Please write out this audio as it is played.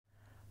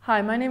Hi,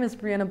 my name is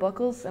Briana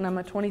Buckles, and I'm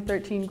a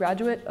 2013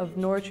 graduate of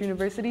Norwich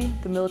University,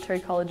 the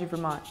Military College of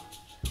Vermont.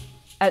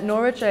 At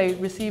Norwich, I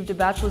received a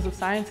Bachelor's of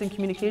Science in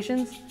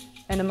Communications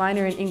and a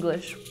minor in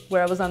English,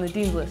 where I was on the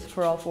Dean's List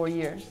for all 4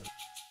 years.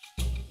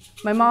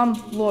 My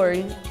mom,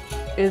 Lori,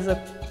 is a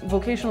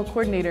vocational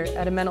coordinator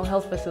at a mental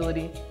health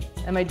facility,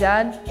 and my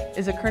dad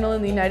is a colonel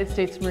in the United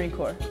States Marine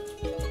Corps.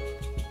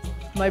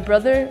 My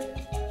brother,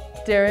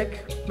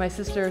 Derek, my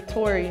sister,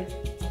 Tori,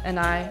 and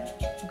I,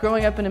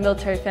 growing up in a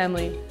military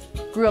family,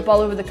 grew up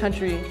all over the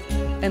country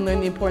and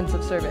learned the importance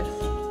of service.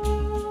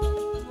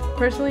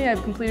 Personally,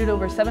 I've completed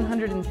over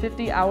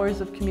 750 hours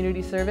of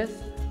community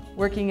service,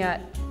 working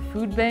at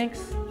food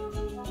banks,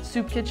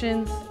 soup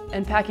kitchens,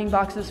 and packing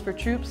boxes for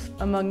troops,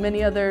 among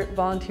many other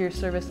volunteer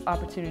service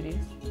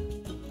opportunities.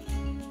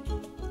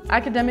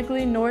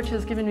 Academically, Norwich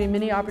has given me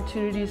many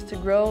opportunities to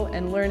grow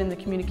and learn in the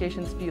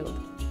communications field.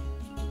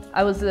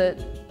 I was a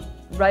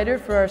writer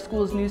for our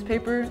school's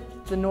newspaper,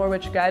 the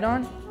Norwich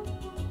Guide-On.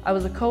 I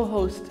was a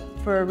co-host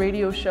for a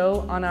radio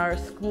show on our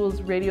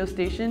school's radio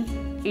station,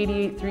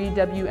 88.3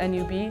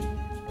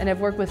 WNUB, and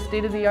I've worked with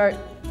state-of-the-art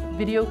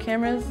video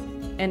cameras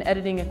and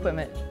editing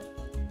equipment.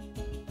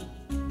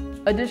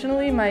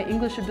 Additionally, my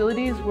English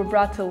abilities were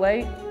brought to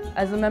light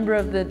as a member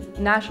of the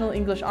National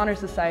English Honor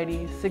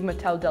Society, Sigma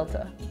Tau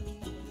Delta.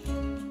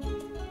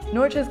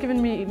 Norwich has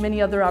given me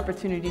many other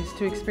opportunities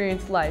to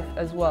experience life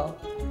as well.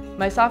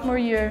 My sophomore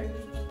year,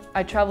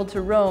 I traveled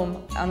to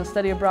Rome on a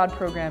study abroad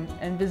program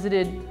and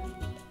visited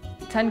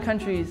 10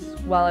 countries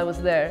while I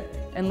was there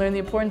and learned the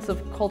importance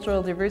of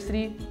cultural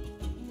diversity.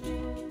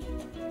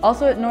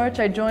 Also at Norwich,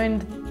 I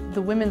joined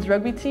the women's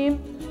rugby team,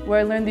 where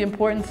I learned the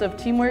importance of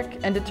teamwork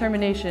and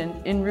determination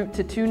en route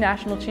to 2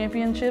 national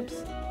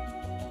championships.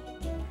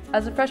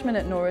 As a freshman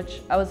at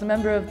Norwich, I was a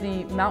member of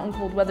the Mountain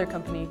Cold Weather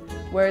Company,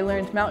 where I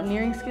learned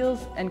mountaineering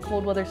skills and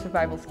cold weather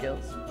survival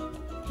skills.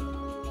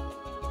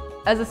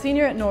 As a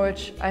senior at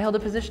Norwich, I held a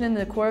position in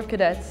the Corps of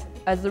Cadets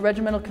as the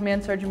Regimental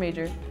Command Sergeant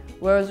Major,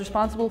 where I was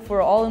responsible for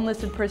all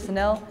enlisted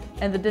personnel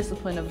and the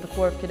discipline of the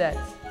Corps of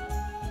Cadets.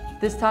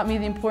 This taught me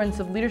the importance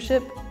of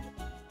leadership.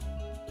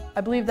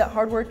 I believe that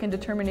hard work and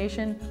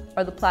determination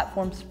are the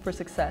platforms for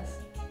success.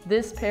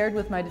 This, paired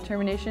with my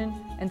determination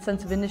and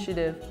sense of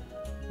initiative,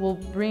 will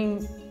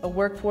bring a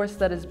workforce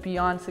that is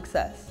beyond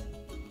success.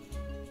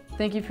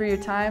 Thank you for your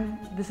time.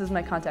 This is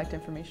my contact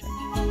information.